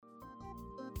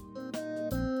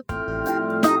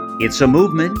It's a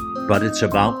movement, but it's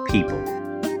about people.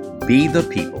 Be the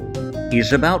People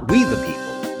is about we the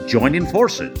people joining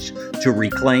forces to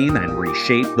reclaim and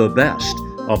reshape the best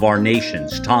of our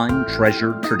nation's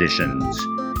time-treasured traditions.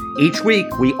 Each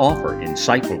week, we offer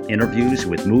insightful interviews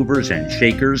with movers and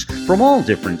shakers from all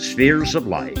different spheres of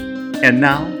life. And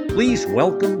now, please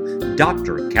welcome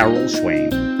Dr. Carol Swain.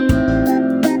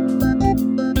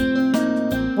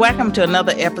 Welcome to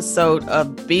another episode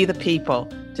of Be the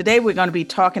People. Today, we're going to be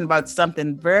talking about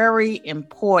something very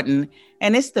important,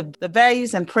 and it's the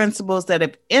values and principles that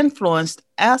have influenced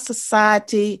our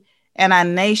society and our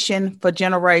nation for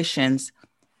generations.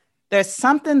 There's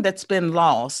something that's been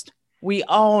lost. We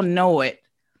all know it.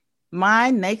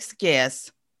 My next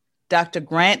guest, Dr.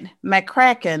 Grant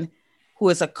McCracken, who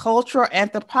is a cultural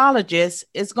anthropologist,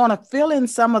 is going to fill in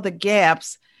some of the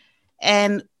gaps,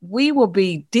 and we will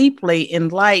be deeply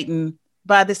enlightened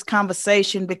by this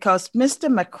conversation because Mr.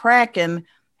 McCracken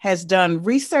has done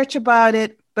research about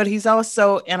it, but he's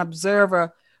also an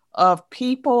observer of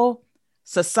people,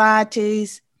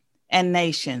 societies, and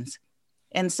nations.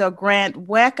 And so, Grant,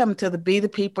 welcome to the Be the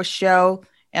People show,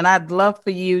 and I'd love for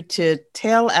you to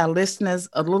tell our listeners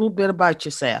a little bit about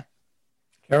yourself.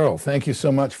 Carol, thank you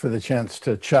so much for the chance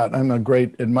to chat. I'm a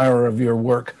great admirer of your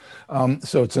work,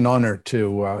 so it's an honor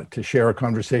to share a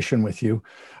conversation with you.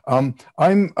 I'm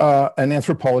an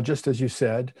anthropologist, as you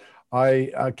said.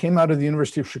 I came out of the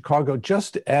University of Chicago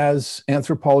just as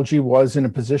anthropology was in a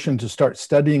position to start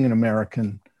studying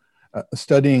American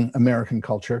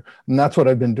culture, and that's what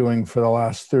I've been doing for the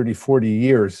last 30, 40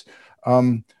 years.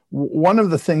 One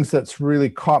of the things that's really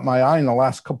caught my eye in the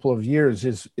last couple of years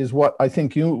is what I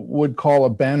think you would call a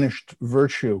banished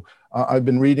virtue. I've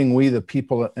been reading We the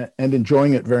People and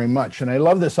enjoying it very much. And I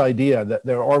love this idea that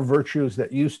there are virtues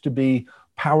that used to be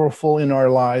powerful in our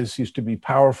lives, used to be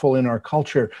powerful in our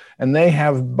culture, and they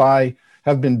have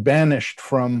been banished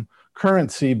from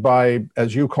currency by,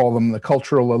 as you call them, the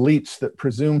cultural elites that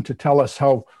presume to tell us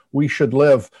how we should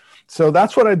live. So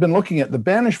that's what I've been looking at. The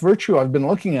banished virtue I've been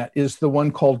looking at is the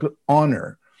one called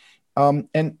honor.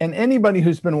 And anybody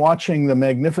who's been watching the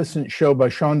magnificent show by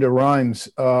Shonda Rhimes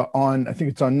I think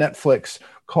it's on Netflix,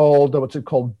 called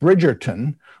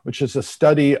Bridgerton, which is a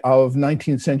study of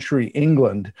 19th century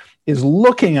England, is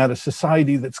looking at a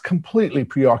society that's completely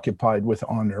preoccupied with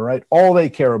honor, right? All they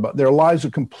care about, their lives are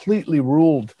completely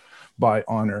ruled by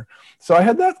honor. So I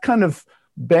had that kind of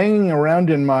banging around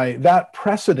that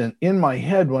precedent in my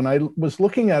head when I was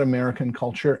looking at American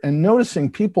culture and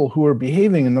noticing people who are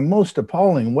behaving in the most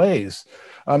appalling ways.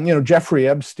 Jeffrey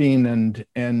Epstein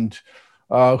and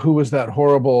who was that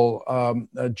horrible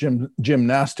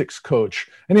gymnastics coach.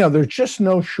 And, there's just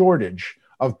no shortage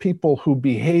of people who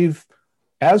behave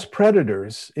as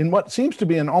predators in what seems to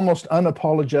be an almost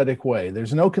unapologetic way.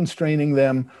 There's no constraining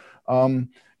them.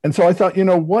 And so I thought,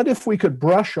 what if we could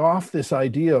brush off this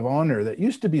idea of honor that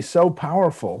used to be so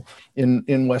powerful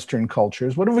in Western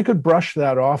cultures? What if we could brush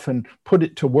that off and put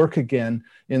it to work again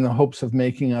in the hopes of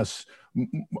making us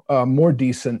more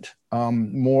decent,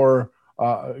 more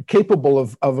capable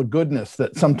of a goodness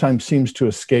that sometimes seems to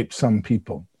escape some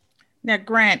people? Now,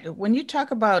 Grant, when you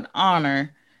talk about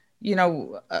honor,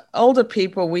 older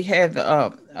people, we have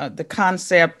the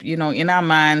concept, in our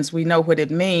minds, we know what it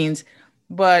means,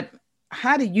 but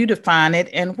how do you define it?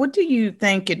 And what do you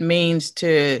think it means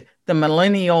to the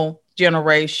millennial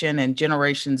generation and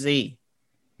Generation Z?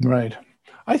 Right.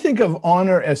 I think of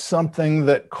honor as something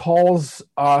that calls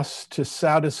us to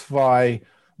satisfy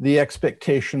the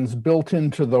expectations built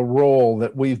into the role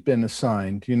that we've been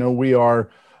assigned. We are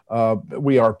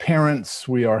parents,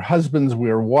 we are husbands, we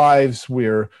are wives,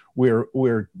 we're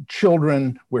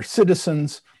children, we're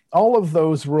citizens. All of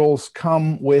those roles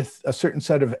come with a certain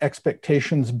set of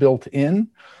expectations built in.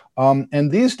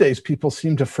 And these days, people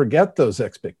seem to forget those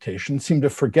expectations, seem to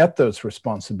forget those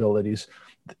responsibilities.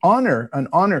 An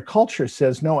honor culture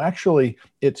says, no, actually,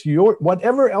 it's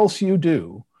whatever else you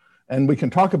do. And we can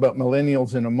talk about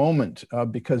millennials in a moment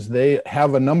because they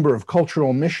have a number of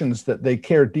cultural missions that they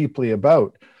care deeply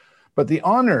about. But the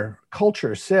honor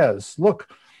culture says, look,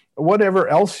 whatever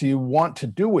else you want to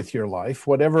do with your life,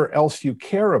 whatever else you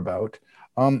care about,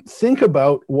 think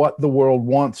about what the world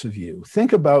wants of you.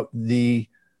 Think about the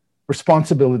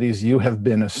responsibilities you have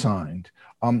been assigned.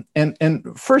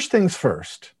 And first things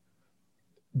first,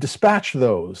 dispatch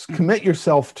those, commit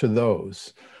yourself to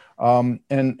those.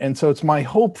 And so it's my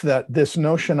hope that this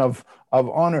notion of of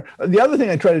honor. The other thing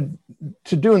I try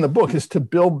to do in the book is to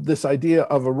build this idea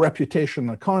of a reputation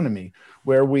economy,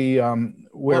 where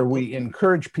we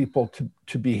encourage people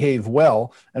to behave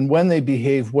well, and when they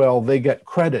behave well, they get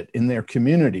credit in their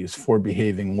communities for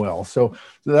behaving well. So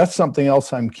that's something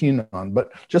else I'm keen on.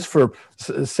 But just for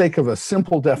the sake of a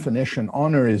simple definition,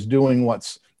 honor is doing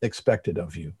what's expected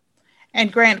of you.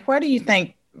 And Grant, where do you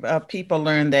think people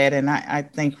learn that? And I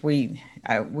think we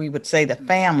would say the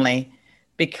family,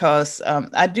 because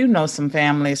I do know some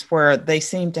families where they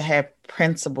seem to have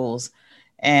principles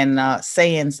and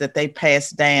sayings that they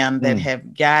pass down that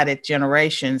have guided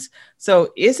generations.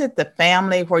 So is it the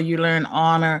family where you learn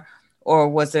honor, or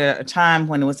was there a time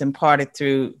when it was imparted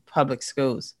through public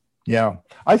schools? Yeah,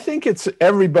 I think it's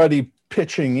everybody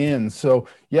pitching in. So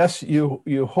yes,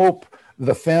 you hope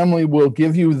the family will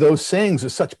give you those sayings. They're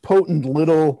such potent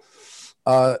little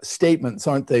statements,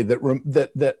 aren't they,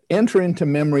 that enter into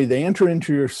memory, they enter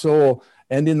into your soul,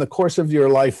 and in the course of your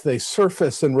life, they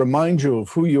surface and remind you of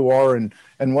who you are and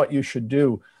what you should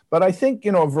do. But I think,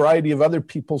 a variety of other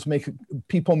people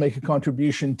make a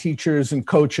contribution. Teachers and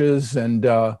coaches and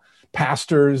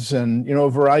pastors and, a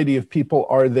variety of people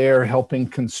are there helping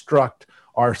construct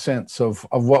our sense of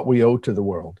what we owe to the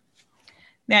world.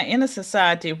 Now, in a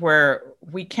society where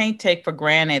we can't take for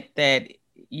granted that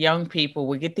young people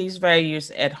will get these values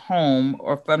at home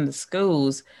or from the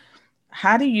schools,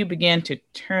 how do you begin to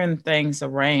turn things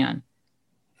around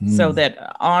so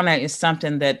that honor is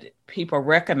something that people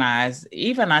recognize?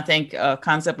 Even I think a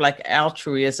concept like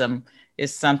altruism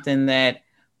is something that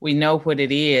we know what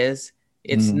it is.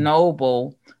 It's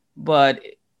noble, but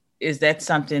is that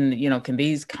something, can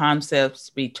these concepts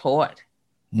be taught?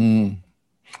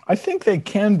 I think they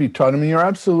can be taught. I mean, you're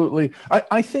absolutely,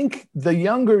 I think the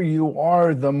younger you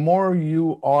are, the more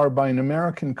you are, by an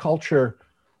American culture,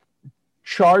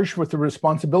 charged with the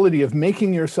responsibility of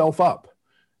making yourself up.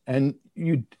 And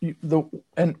you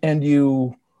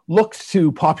look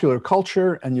to popular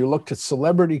culture and you look to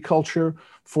celebrity culture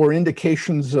for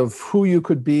indications of who you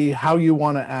could be, how you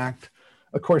want to act.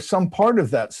 Of course, some part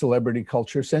of that celebrity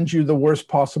culture sends you the worst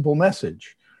possible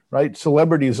message. Right?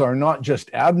 Celebrities are not just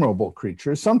admirable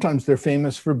creatures. Sometimes they're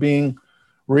famous for being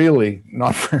really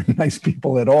not very nice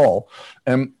people at all.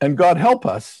 And God help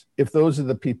us if those are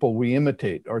the people we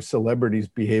imitate, are celebrities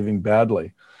behaving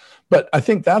badly. But I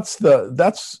think that's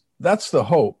the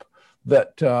hope,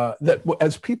 that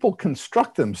as people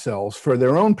construct themselves for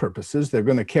their own purposes, they're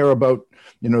going to care about,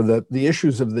 the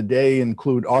issues of the day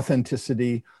include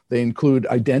authenticity, they include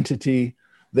identity,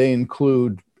 they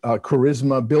include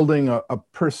charisma, building a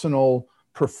personal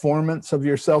performance of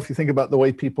yourself. You think about the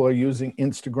way people are using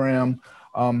Instagram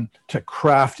to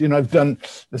craft. I've done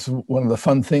this. Is one of the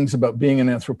fun things about being an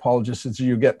anthropologist is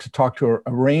you get to talk to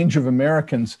a range of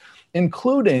Americans,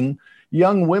 including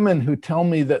young women who tell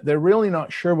me that they're really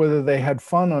not sure whether they had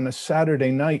fun on a Saturday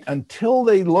night until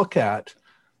they look at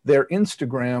their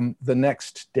Instagram the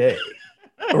next day.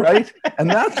 Right? And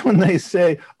that's when they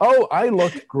say, "Oh, I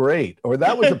looked great," or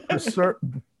that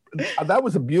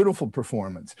was a beautiful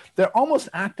performance. They're almost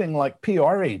acting like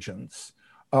PR agents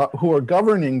who are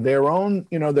governing their own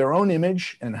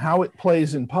image and how it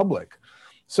plays in public.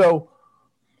 So,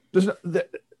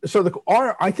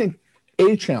 I think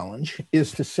a challenge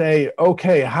is to say,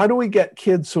 okay, how do we get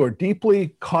kids who are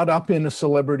deeply caught up in a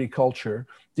celebrity culture,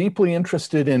 deeply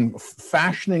interested in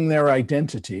fashioning their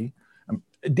identity,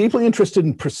 deeply interested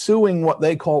in pursuing what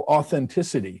they call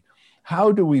authenticity?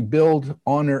 How do we build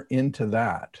honor into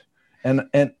that? And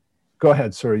go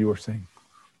ahead, sir, you were saying.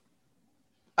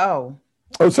 Oh,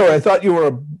 sorry. I thought you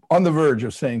were on the verge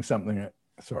of saying something.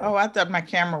 Sorry. Oh, I thought my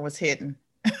camera was hidden.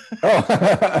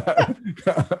 Oh,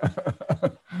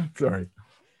 sorry.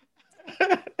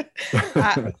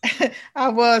 I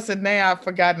was, and now I've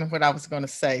forgotten what I was going to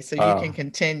say, so you can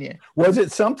continue. Was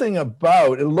it something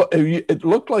about, it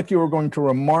looked like you were going to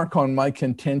remark on my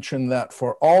contention that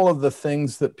for all of the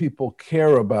things that people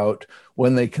care about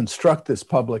when they construct this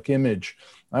public image,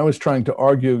 I was trying to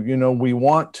argue, we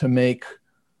want to make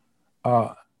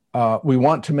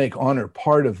honor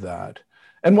part of that.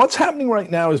 And what's happening right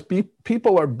now is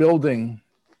people are building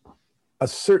a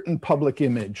certain public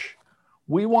image.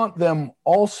 We want them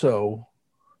also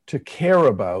to care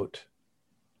about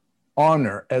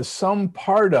honor as some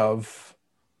part of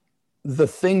the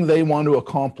thing they want to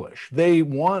accomplish. We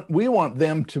want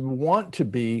them to want to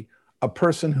be a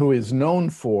person who is known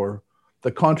for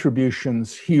the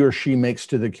contributions he or she makes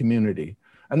to the community.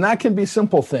 And that can be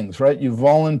simple things, right? You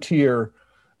volunteer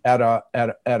at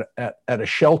a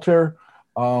shelter.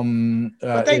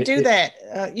 But they do that.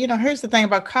 Here's the thing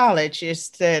about college is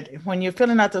that when you're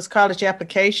filling out those college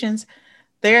applications,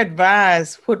 they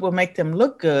advise what will make them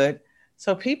look good.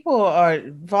 So people are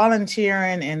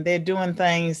volunteering and they're doing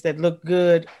things that look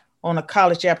good on a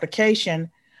college application.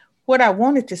 What I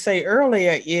wanted to say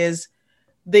earlier is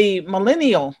the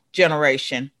millennial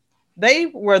generation, they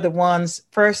were the ones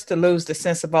first to lose the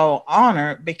sense of all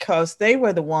honor because they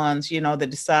were the ones, that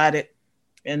decided,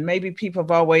 and maybe people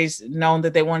have always known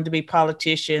that they wanted to be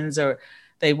politicians or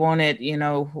they wanted,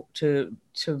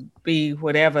 to be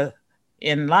whatever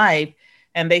in life.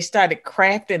 And they started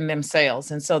crafting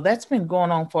themselves. And so that's been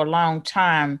going on for a long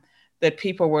time, that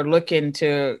people were looking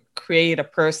to create a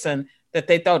person that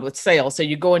they thought would sell. So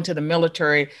you go into the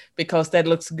military because that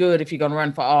looks good if you're going to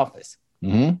run for office.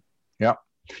 Mm-hmm. Yeah.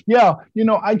 Yeah.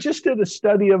 I just did a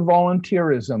study of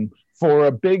volunteerism for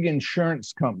a big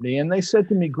insurance company. And they said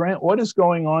to me, Grant, what is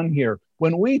going on here?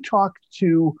 When we talk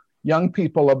to young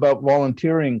people about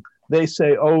volunteering, they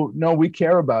say, oh, no, we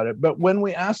care about it. But when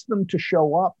we ask them to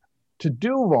show up to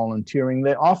do volunteering,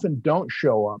 they often don't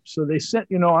show up. So they sent,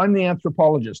 I'm the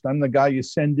anthropologist. I'm the guy you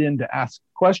send in to ask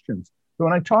questions. So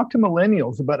when I talked to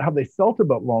millennials about how they felt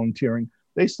about volunteering,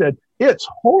 they said, it's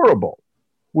horrible.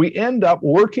 We end up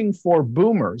working for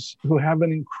boomers who have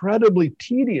an incredibly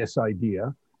tedious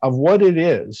idea of what it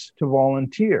is to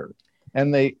volunteer.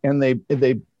 And they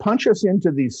punch us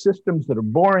into these systems that are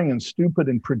boring and stupid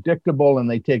and predictable, and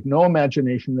they take no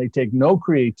imagination, they take no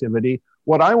creativity.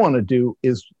 What I want to do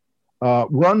is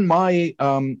run my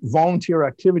volunteer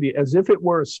activity as if it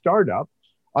were a startup.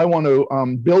 I want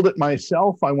to build it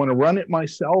myself. I want to run it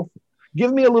myself.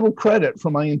 Give me a little credit for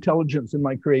my intelligence and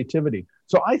my creativity.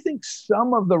 So I think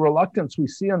some of the reluctance we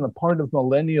see on the part of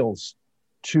millennials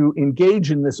to engage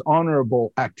in this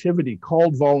honorable activity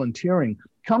called volunteering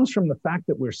comes from the fact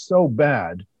that we're so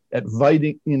bad at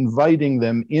inviting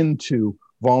them into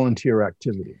volunteer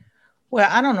activity. Well,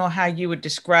 I don't know how you would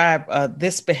describe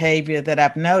this behavior that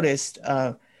I've noticed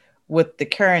with the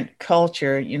current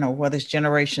culture, whether it's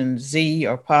Generation Z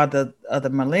or part of the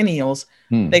millennials.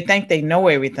 They think they know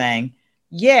everything.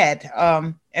 Yet,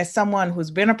 as someone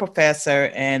who's been a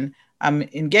professor and I'm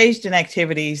engaged in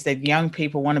activities that young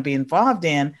people want to be involved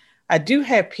in, I do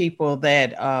have people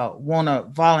that want to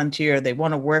volunteer. They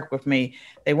want to work with me.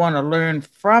 They want to learn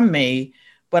from me.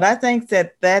 But I think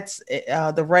that that's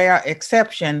the rare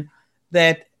exception,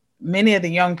 that many of the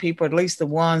young people, at least the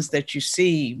ones that you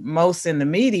see most in the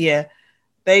media,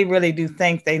 they really do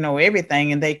think they know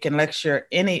everything and they can lecture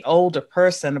any older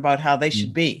person about how they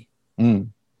should be.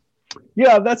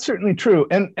 Yeah, that's certainly true.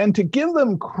 And to give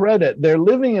them credit, they're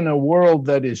living in a world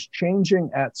that is changing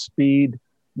at speed.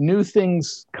 New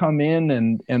things come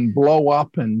in and blow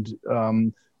up and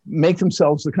make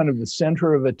themselves the kind of the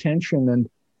center of attention.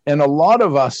 And a lot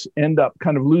of us end up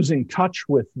kind of losing touch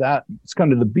with that. It's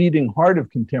kind of the beating heart of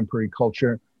contemporary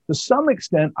culture. To some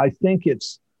extent, I think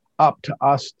it's up to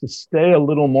us to stay a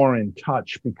little more in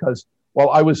touch, because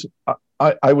I was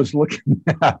looking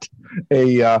at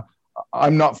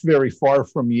I'm not very far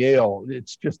from Yale.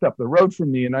 It's just up the road from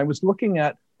me. And I was looking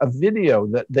at a video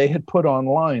that they had put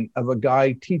online of a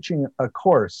guy teaching a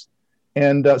course.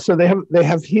 And so they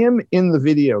have him in the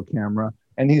video camera,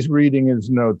 and he's reading his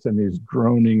notes and he's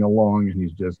droning along and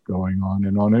he's just going on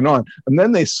and on and on. And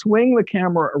then they swing the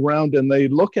camera around and they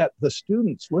look at the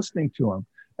students listening to him.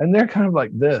 And they're kind of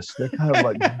like this. They're kind of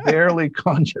like barely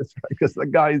conscious, right? Because the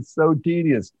guy is so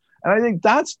tedious. And I think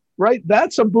that's right.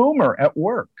 That's a boomer at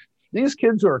work. These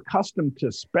kids are accustomed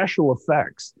to special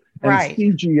effects and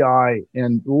CGI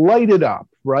and light it up,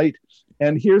 right?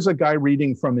 And here's a guy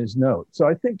reading from his notes. So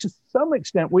I think to some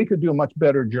extent, we could do a much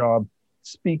better job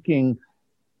speaking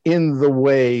in the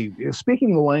way,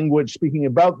 speaking the language, speaking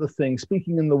about the thing,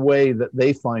 speaking in the way that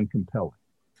they find compelling.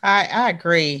 I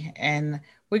agree. And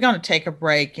we're going to take a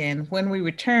break. And when we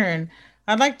return,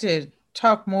 I'd like to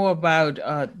talk more about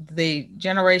the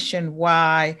Generation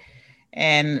Y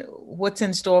and what's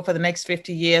in store for the next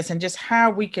 50 years and just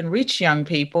how we can reach young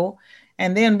people.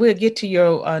 And then we'll get to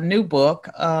your new book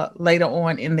later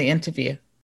on in the interview.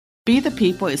 Be the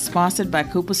People is sponsored by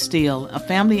Cooper Steel, a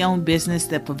family-owned business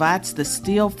that provides the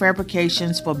steel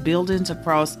fabrications for buildings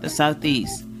across the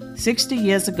Southeast. 60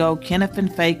 years ago, Kenneth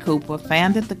and Faye Cooper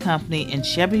founded the company in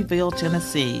Shelbyville,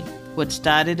 Tennessee. What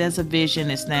started as a vision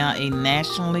is now a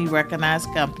nationally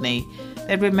recognized company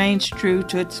that remains true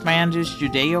to its founders'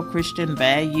 Judeo-Christian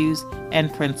values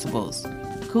and principles.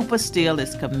 Cooper Steel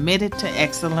is committed to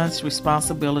excellence,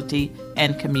 responsibility,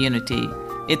 and community.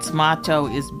 Its motto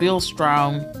is Build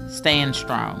Strong, Stand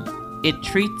Strong. It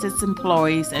treats its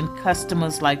employees and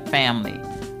customers like family.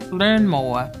 Learn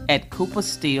more at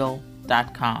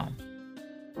coopersteel.com.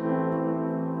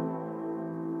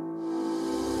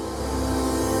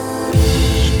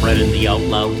 Spreading the out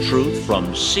loud truth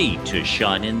from sea to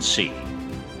shining sea.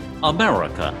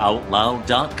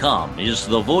 AmericaOutloud.com is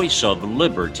the voice of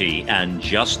liberty and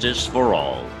justice for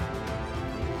all.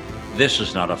 This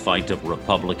is not a fight of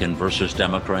Republican versus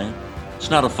Democrat. It's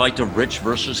not a fight of rich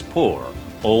versus poor,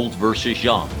 old versus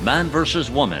young, man versus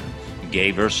woman,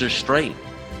 gay versus straight.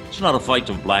 It's not a fight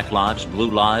of black lives, blue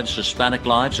lives, Hispanic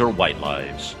lives, or white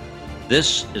lives.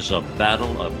 This is a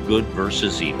battle of good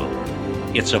versus evil.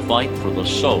 It's a fight for the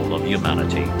soul of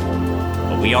humanity.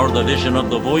 We are the vision of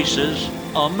the voices,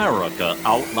 America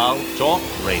Out Loud Talk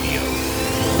Radio.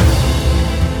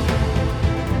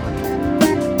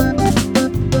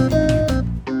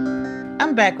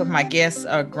 I'm back with my guest,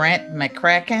 Grant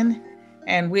McCracken,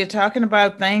 and we're talking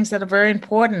about things that are very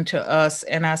important to us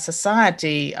in our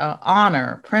society,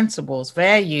 honor, principles,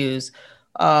 values.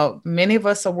 Many of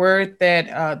us are worried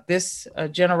that this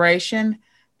generation,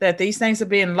 that these things are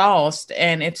being lost,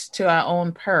 and it's to our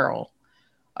own peril.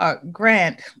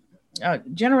 Grant,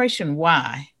 Generation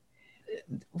Y,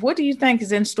 what do you think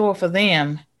is in store for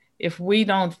them if we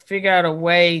don't figure out a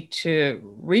way to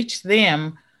reach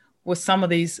them with some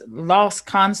of these lost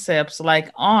concepts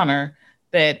like honor,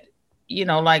 that, you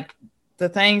know, like the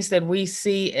things that we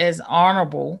see as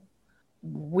honorable,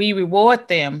 we reward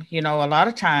them. You know, a lot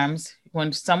of times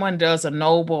when someone does a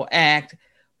noble act,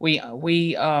 we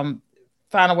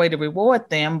find a way to reward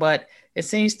them, but it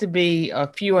seems to be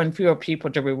fewer and fewer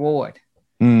people to reward.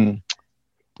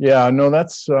 Yeah, no,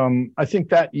 that's, I think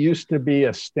that used to be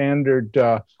a standard.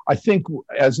 I think,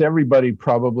 as everybody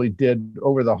probably did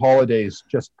over the holidays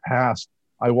just past,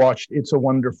 I watched It's a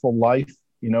Wonderful Life,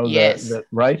 you know, Yes.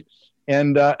 right?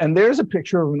 And there's a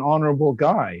picture of an honorable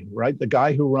guy, right? The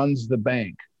guy who runs the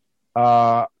bank,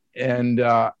 and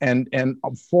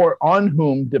for on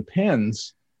whom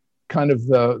depends kind of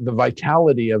the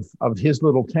vitality of his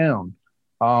little town.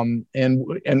 And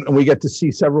we get to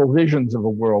see several visions of a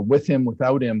world with him,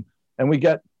 without him, and we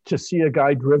get to see a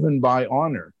guy driven by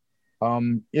honor.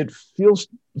 It feels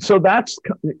so.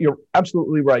 You're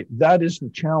absolutely right. That is the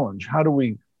challenge. How do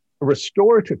we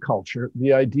restore to culture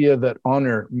the idea that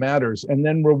honor matters, and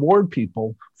then reward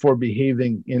people for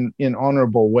behaving in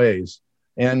honorable ways?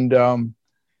 And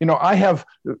you know, I have,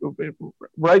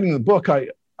 writing the book,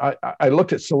 I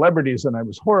looked at celebrities and I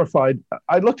was horrified.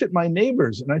 I looked at my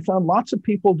neighbors and I found lots of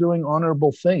people doing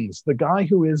honorable things. The guy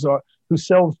who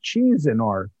sells cheese in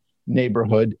our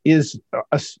neighborhood is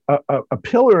a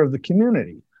pillar of the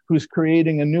community, who's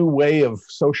creating a new way of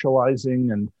socializing.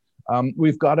 And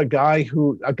we've got a guy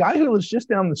who lives just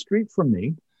down the street from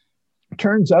me.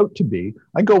 Turns out to be,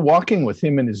 I go walking with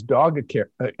him and his dog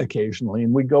occasionally,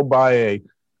 and we go by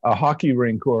a hockey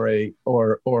rink or a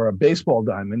baseball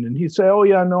diamond, and he'd say, "Oh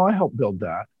yeah, no, I helped build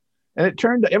that." And it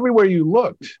turned out everywhere you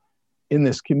looked in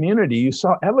this community, you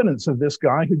saw evidence of this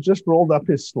guy who just rolled up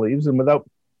his sleeves and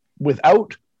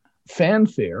without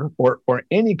fanfare or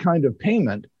any kind of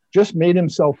payment, just made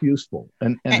himself useful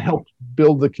and helped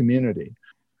build the community.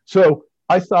 So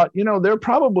I thought, you know, there are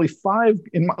probably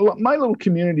in my little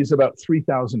community is about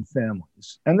 3,000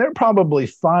 families, and there are probably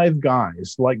 5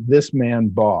 guys like this man,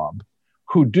 Bob,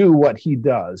 who do what he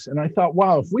does. And I thought,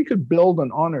 wow, if we could build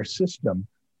an honor system,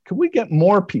 could we get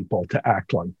more people to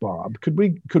act like Bob? Could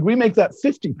we make that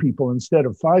 50 people instead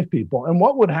of 5 people? And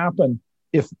what would happen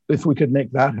if we could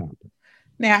make that happen?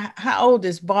 Now, how old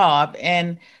is Bob?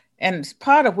 And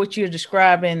part of what you're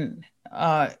describing,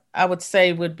 I would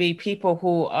say, would be people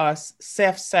who are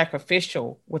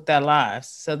self-sacrificial with their lives.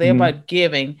 So they're about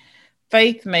giving.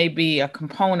 Faith may be a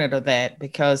component of that,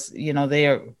 because, you know,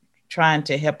 they're trying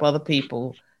to help other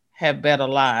people have better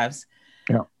lives.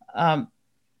 Yeah.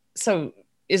 So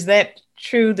is that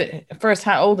true? That first,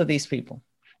 how old are these people?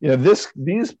 Yeah,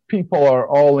 these people are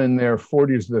all in their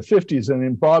 40s or their 50s, and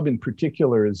in Bob in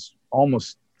particular is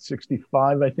almost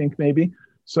 65, I think, maybe.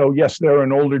 So yes, they're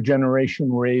an older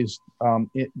generation raised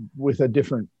with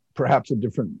perhaps a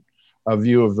different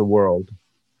view of the world.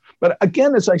 But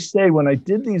again, as I say, when I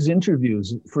did these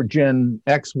interviews for Gen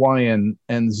X, Y,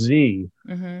 and Z,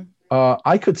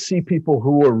 I could see people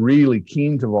who were really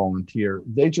keen to volunteer.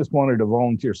 They just wanted a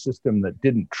volunteer system that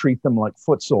didn't treat them like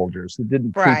foot soldiers, that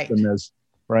didn't treat them as,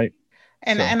 right?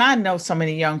 And I know so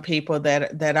many young people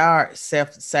that are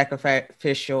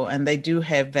self-sacrificial, and they do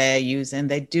have values, and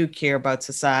they do care about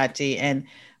society. And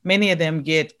many of them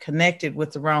get connected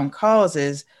with the wrong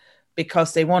causes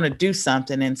because they want to do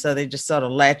something. And so they just sort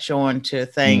of latch on to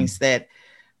things that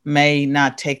may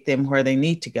not take them where they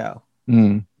need to go.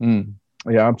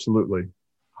 Yeah, absolutely.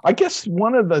 I guess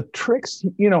one of the tricks,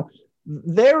 you know,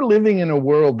 they're living in a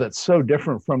world that's so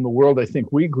different from the world I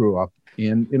think we grew up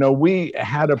in. You know, we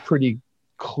had a pretty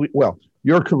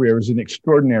your career is an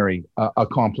extraordinary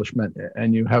accomplishment,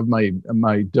 and you have my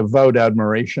devout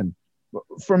admiration.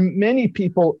 For many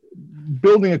people,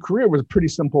 building a career was a pretty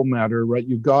simple matter, right?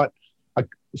 You got a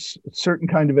certain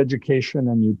kind of education,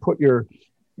 and you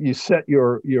set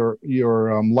your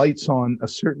lights on a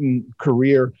certain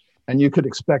career, and you could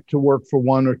expect to work for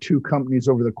one or two companies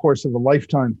over the course of a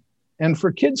lifetime. And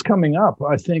for kids coming up,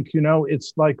 I think,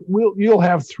 it's like you'll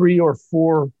have 3 or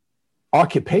 4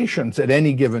 occupations at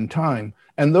any given time,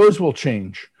 and those will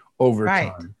change over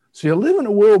time. So you live in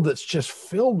a world that's just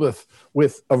filled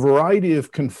with a variety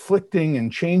of conflicting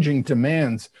and changing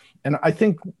demands. And I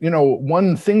think,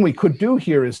 one thing we could do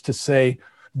here is to say,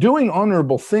 doing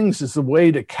honorable things is a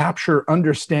way to capture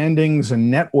understandings and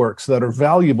networks that are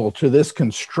valuable to this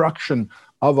construction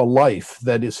of a life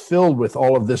that is filled with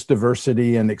all of this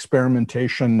diversity and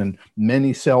experimentation and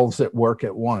many selves at work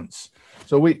at once.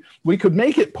 So we could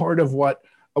make it part of what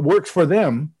works for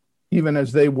them, even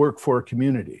as they work for a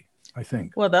community, I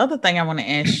think. Well, the other thing I want to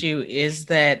ask you is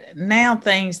that now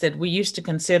things that we used to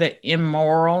consider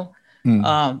immoral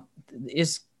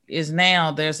is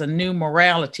now there's a new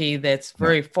morality that's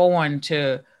very foreign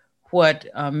to what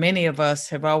many of us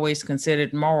have always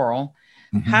considered moral.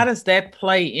 Mm-hmm. How does that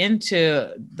play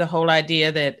into the whole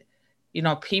idea that,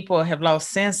 people have lost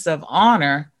sense of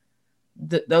honor?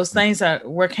 Those things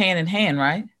work hand in hand,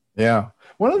 right? Yeah.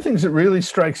 One of the things that really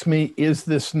strikes me is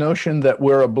this notion that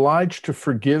we're obliged to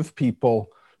forgive people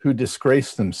who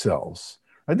disgrace themselves.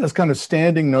 Right? That's kind of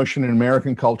standing notion in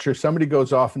American culture. Somebody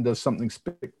goes off and does something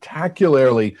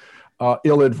spectacularly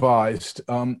ill-advised.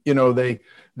 They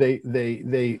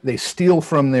steal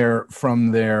from a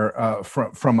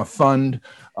fund.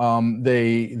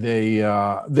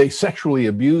 They sexually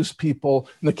abuse people.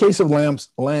 In the case of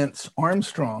Lance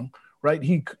Armstrong, right?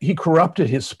 He corrupted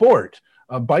his sport,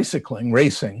 bicycling,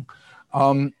 racing,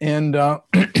 and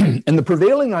the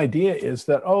prevailing idea is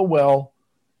that,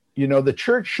 the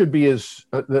church should be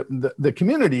the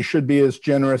community should be as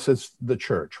generous as the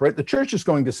church, right? The church is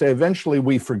going to say, eventually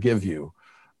we forgive you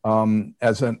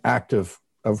as an act of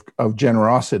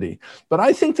generosity. But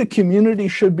I think the community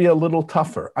should be a little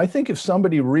tougher. I think if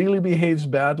somebody really behaves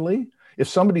badly, if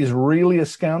somebody's really a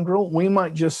scoundrel, we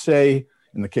might just say,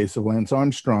 in the case of Lance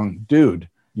Armstrong, dude,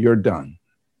 you're done.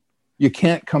 You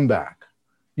can't come back.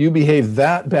 You behave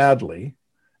that badly,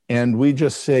 and we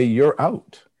just say you're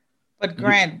out. But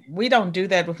Grant, we don't do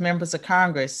that with members of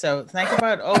Congress. So think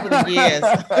about over the years,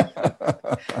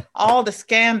 all the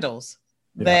scandals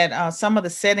that some of the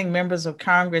sitting members of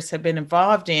Congress have been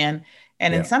involved in.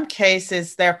 And in some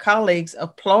cases, their colleagues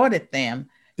applauded them,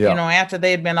 after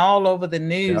they had been all over the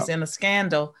news in a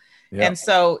scandal. Yeah. And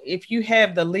so if you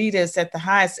have the leaders at the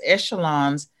highest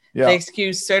echelons, they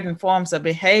excuse certain forms of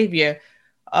behavior,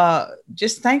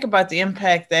 just think about the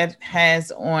impact that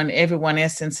has on everyone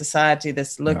else in society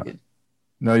that's looking.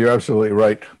 No, you're absolutely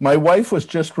right. My wife was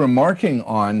just remarking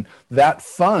on that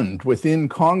fund within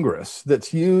Congress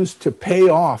that's used to pay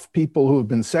off people who have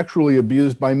been sexually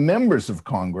abused by members of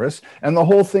Congress, and the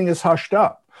whole thing is hushed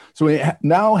up. So we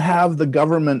now have the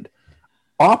government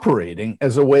operating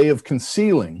as a way of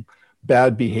concealing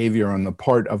bad behavior on the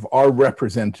part of our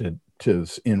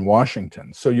representatives in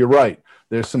Washington. So you're right.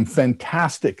 There's some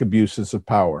fantastic abuses of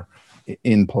power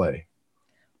in play.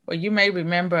 Well, you may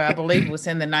remember, I believe it was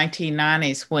in the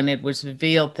 1990s when it was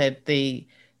revealed that the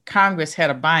Congress had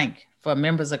a bank for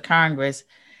members of Congress,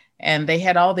 and they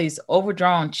had all these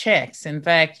overdrawn checks. In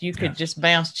fact, you could just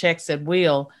bounce checks at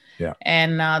will. Yeah.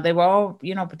 And they were all,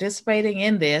 participating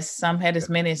in this. Some had as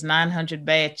many as 900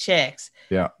 bad checks.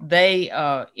 Yeah. They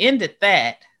ended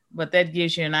that, but that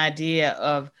gives you an idea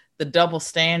of the double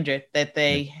standard that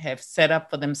they have set up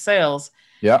for themselves.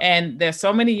 Yeah. And there's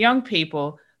so many young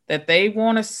people that they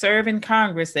want to serve in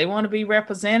Congress. They want to be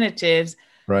representatives.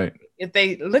 Right. If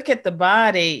they look at the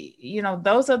body,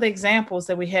 those are the examples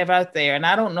that we have out there. And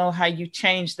I don't know how you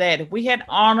change that. If we had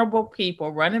honorable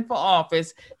people running for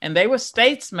office and they were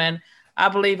statesmen, I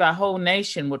believe our whole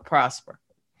nation would prosper.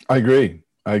 I agree.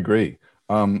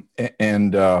 So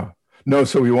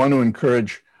we want to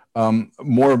encourage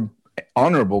more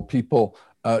honorable people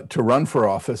to run for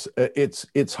office.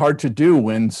 It's hard to do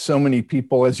when so many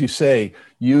people, as you say,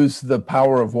 use the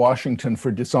power of Washington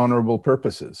for dishonorable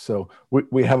purposes. So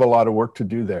we have a lot of work to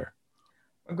do there.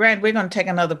 Grant, we're going to take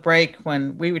another break.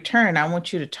 When we return, I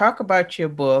want you to talk about your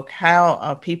book,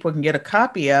 how people can get a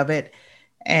copy of it,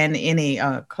 and any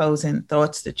closing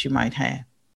thoughts that you might have.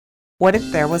 What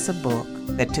if there was a book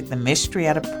that took the mystery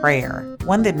out of prayer,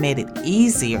 one that made it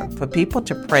easier for people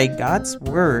to pray God's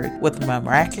word with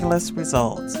miraculous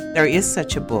results? There is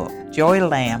such a book. Joy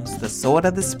Lamb's The Sword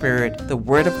of the Spirit, the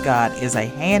Word of God, is a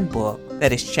handbook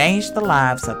that has changed the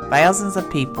lives of thousands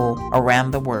of people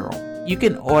around the world. You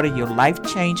can order your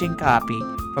life-changing copy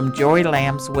from Joy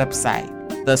Lamb's website,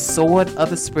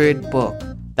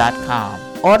 theswordofthespiritbook.com.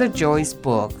 Order Joy's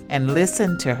book and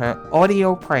listen to her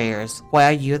audio prayers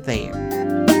while you're there.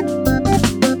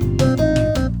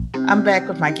 I'm back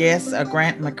with my guest,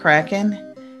 Grant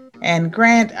McCracken. And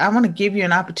Grant, I want to give you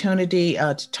an opportunity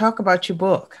to talk about your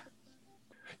book.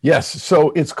 Yes,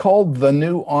 so it's called The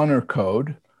New Honor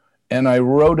Code, and I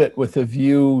wrote it with a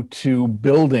view to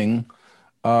building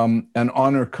an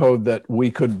honor code that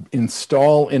we could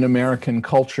install in American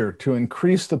culture to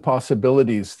increase the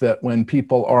possibilities that when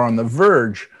people are on the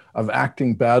verge of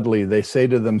acting badly, they say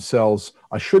to themselves,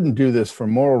 I shouldn't do this for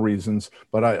moral reasons,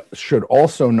 but I should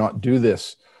also not do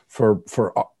this for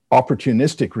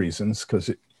opportunistic reasons,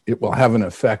 because it will have an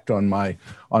effect on my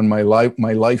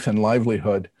life and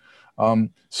livelihood.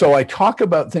 So I talk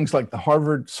about things like the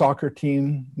Harvard soccer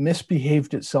team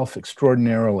misbehaved itself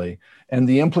extraordinarily, and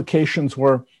the implications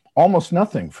were almost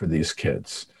nothing for these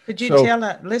kids. Could you tell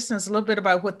our listeners a little bit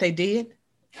about what they did?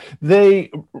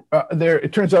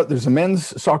 It turns out there's a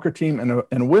men's soccer team and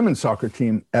a women's soccer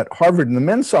team at Harvard, and the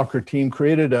men's soccer team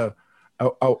created a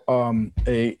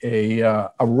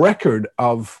record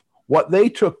of what they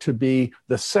took to be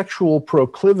the sexual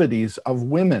proclivities of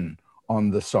women on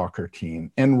the soccer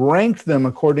team, and ranked them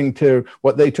according to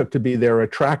what they took to be their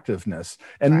attractiveness,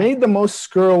 and made the most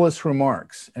scurrilous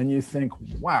remarks. And you think,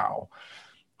 wow,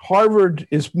 Harvard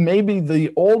is maybe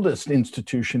the oldest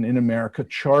institution in America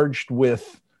charged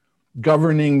with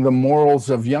governing the morals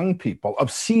of young people,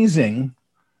 of seizing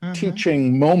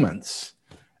teaching moments.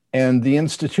 And the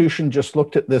institution just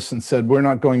looked at this and said, we're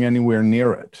not going anywhere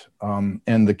near it.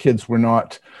 And the kids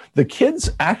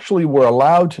actually were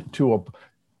allowed to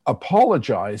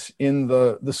apologize in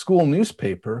the school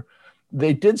newspaper.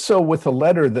 They did so with a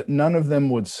letter that none of them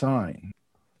would sign.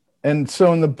 And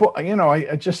so in the book,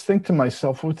 I just think to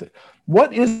myself,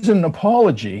 what is an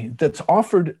apology that's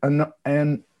offered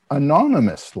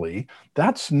anonymously?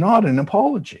 That's not an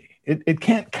apology. It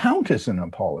can't count as an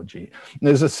apology.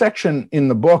 There's a section in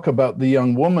the book about the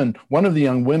young woman, one of the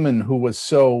young women who was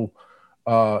so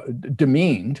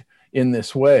demeaned in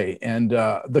this way. And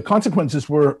the consequences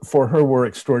for her were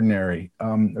extraordinary,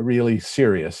 really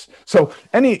serious. So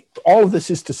all of this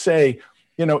is to say,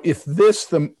 if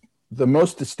the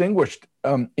most distinguished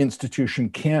institution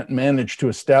can't manage to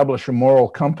establish a moral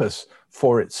compass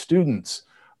for its students,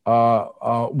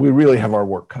 we really have our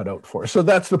work cut out for us. So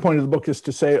that's the point of the book, is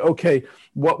to say, okay,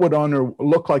 what would honor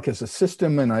look like as a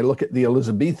system? And I look at the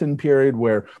Elizabethan period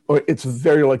where it's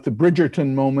very like the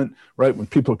Bridgerton moment, right? When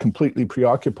people are completely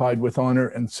preoccupied with honor,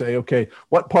 and say, okay,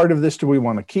 what part of this do we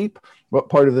want to keep? What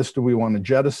part of this do we want to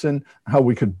jettison? How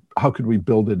could we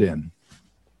build it in?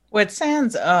 Well, it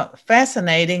sounds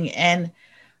fascinating. And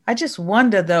I just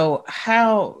wonder, though,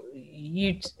 how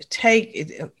you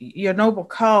take your noble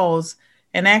cause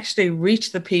and actually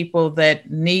reach the people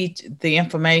that need the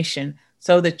information,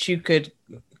 so that you could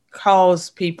cause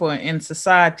people in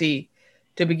society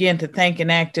to begin to think and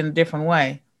act in a different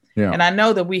way. Yeah. And I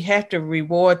know that we have to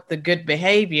reward the good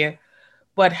behavior,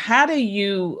 but how do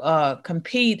you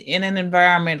compete in an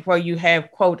environment where you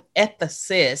have, quote,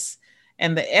 ethicists,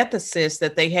 and the ethicists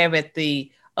that they have at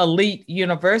the elite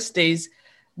universities,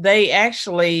 they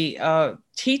actually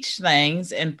teach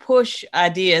things and push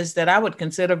ideas that I would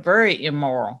consider very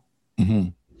immoral. Mm-hmm.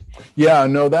 Yeah,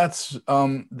 no, that's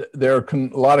there are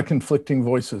a lot of conflicting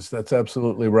voices. That's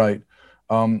absolutely right.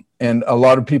 And a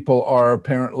lot of people are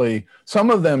apparently, some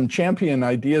of them champion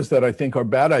ideas that I think are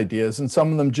bad ideas, and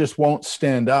some of them just won't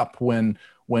stand up when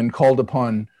called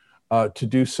upon to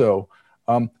do so.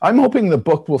 I'm hoping the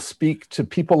book will speak to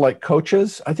people like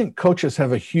coaches. I think coaches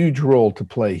have a huge role to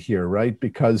play here, right?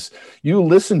 Because you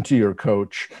listen to your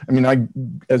coach. I mean, I,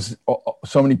 as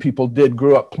so many people did,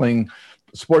 grew up playing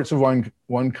sports of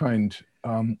one kind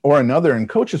or another, and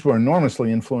coaches were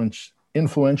enormously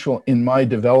influential in my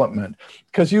development,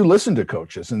 because you listen to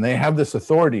coaches and they have this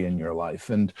authority in your life.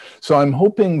 And so I'm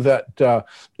hoping that,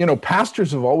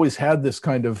 pastors have always had this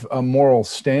kind of moral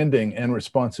standing and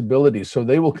responsibility, so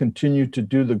they will continue to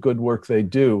do the good work they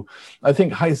do. I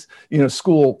think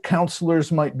school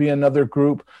counselors might be another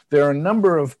group. There are a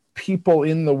number of people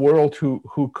in the world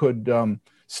who could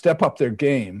step up their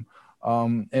game.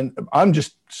 And I'm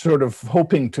just sort of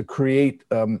hoping to create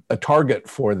a target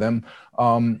for them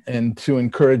and to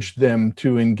encourage them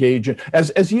to engage in,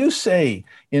 as you say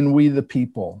in We the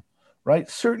People, right?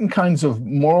 Certain kinds of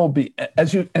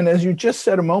as you just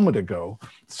said a moment ago,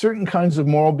 certain kinds of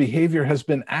moral behavior has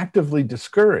been actively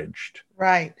discouraged.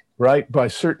 Right, by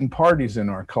certain parties in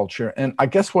our culture. And I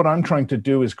guess what I'm trying to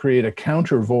do is create a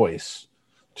counter voice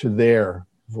to their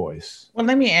voice. Well,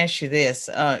 let me ask you this.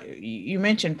 You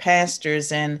mentioned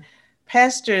pastors, and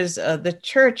pastors, the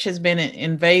church has been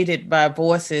invaded by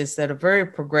voices that are very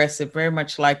progressive, very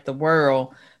much like the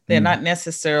world. They're not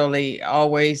necessarily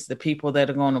always the people that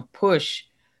are going to push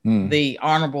the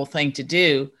honorable thing to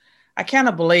do. I kind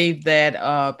of believe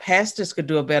that pastors could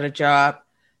do a better job.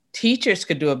 Teachers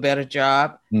could do a better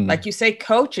job. Like you say,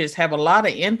 coaches have a lot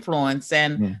of influence,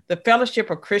 and the Fellowship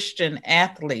of Christian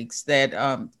Athletes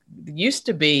that used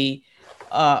to be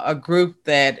a group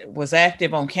that was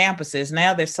active on campuses.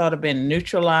 Now they've sort of been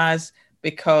neutralized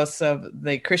because of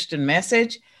the Christian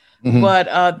message.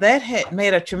 But that had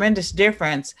made a tremendous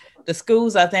difference. The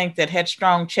schools, I think, that had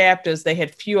strong chapters, they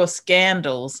had fewer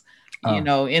scandals,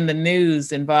 in the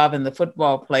news involving the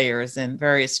football players and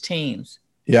various teams.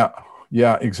 Yeah,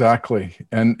 exactly.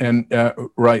 And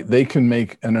right, they can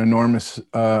make an enormous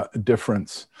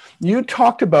difference. You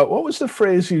talked about, what was the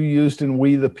phrase you used in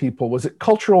We the People? Was it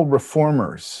cultural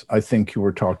reformers? I think you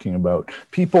were talking about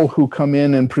people who come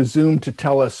in and presume to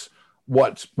tell us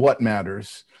what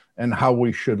matters and how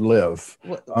we should live.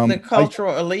 The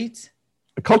cultural elites?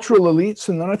 Cultural elites,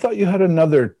 and then I thought you had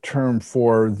another term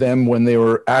for them when they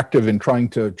were active in trying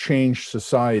to change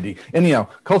society. Anyhow,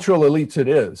 cultural elites it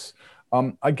is.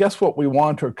 I guess what we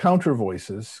want are counter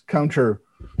voices, a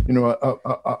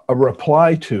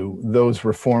reply to those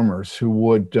reformers who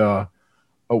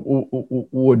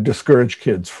would discourage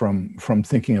kids from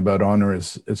thinking about honor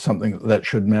as something that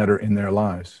should matter in their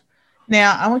lives.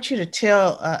 Now, I want you to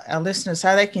tell our listeners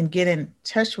how they can get in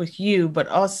touch with you, but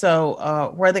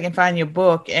also where they can find your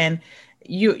book. And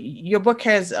your book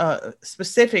has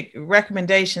specific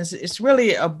recommendations. It's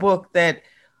really a book that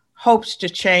hopes to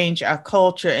change our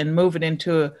culture and move it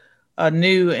into a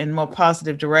new and more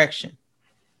positive direction.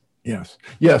 Yes.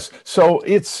 So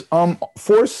it's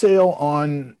for sale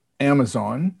on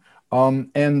Amazon.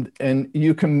 And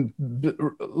you can,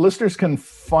 listeners can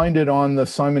find it on the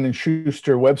Simon &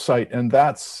 Schuster website, and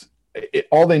that's it.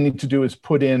 All they need to do is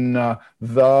put in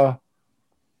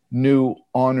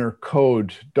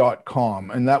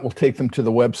thenewnhonorcode.com, and that will take them to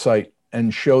the website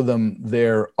and show them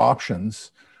their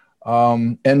options.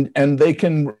 And they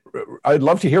can, I'd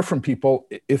love to hear from people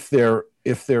if they're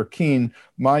keen.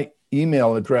 My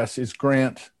email address is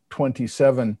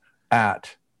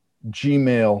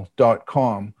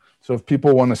grant27@gmail.com. So if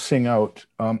people want to sing out,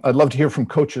 I'd love to hear from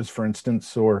coaches, for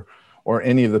instance, or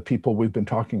any of the people we've been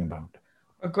talking about.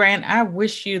 Well, Grant, I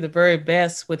wish you the very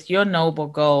best with your noble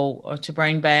goal to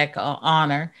bring back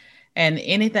honor, and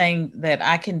anything that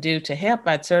I can do to help,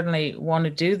 I'd certainly want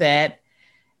to do that.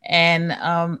 And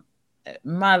our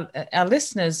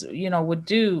listeners, would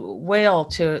do well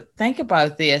to think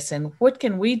about this and what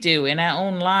can we do in our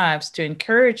own lives to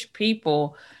encourage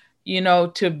people,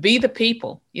 to be the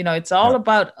people. It's all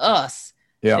about us,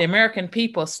 the American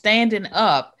people standing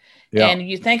up. And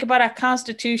you think about our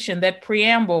Constitution, that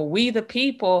preamble, we the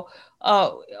people,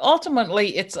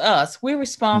 ultimately it's us. We're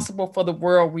responsible for the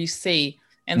world we see.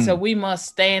 And so we must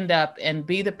stand up and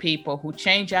be the people who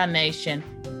change our nation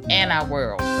and our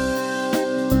world.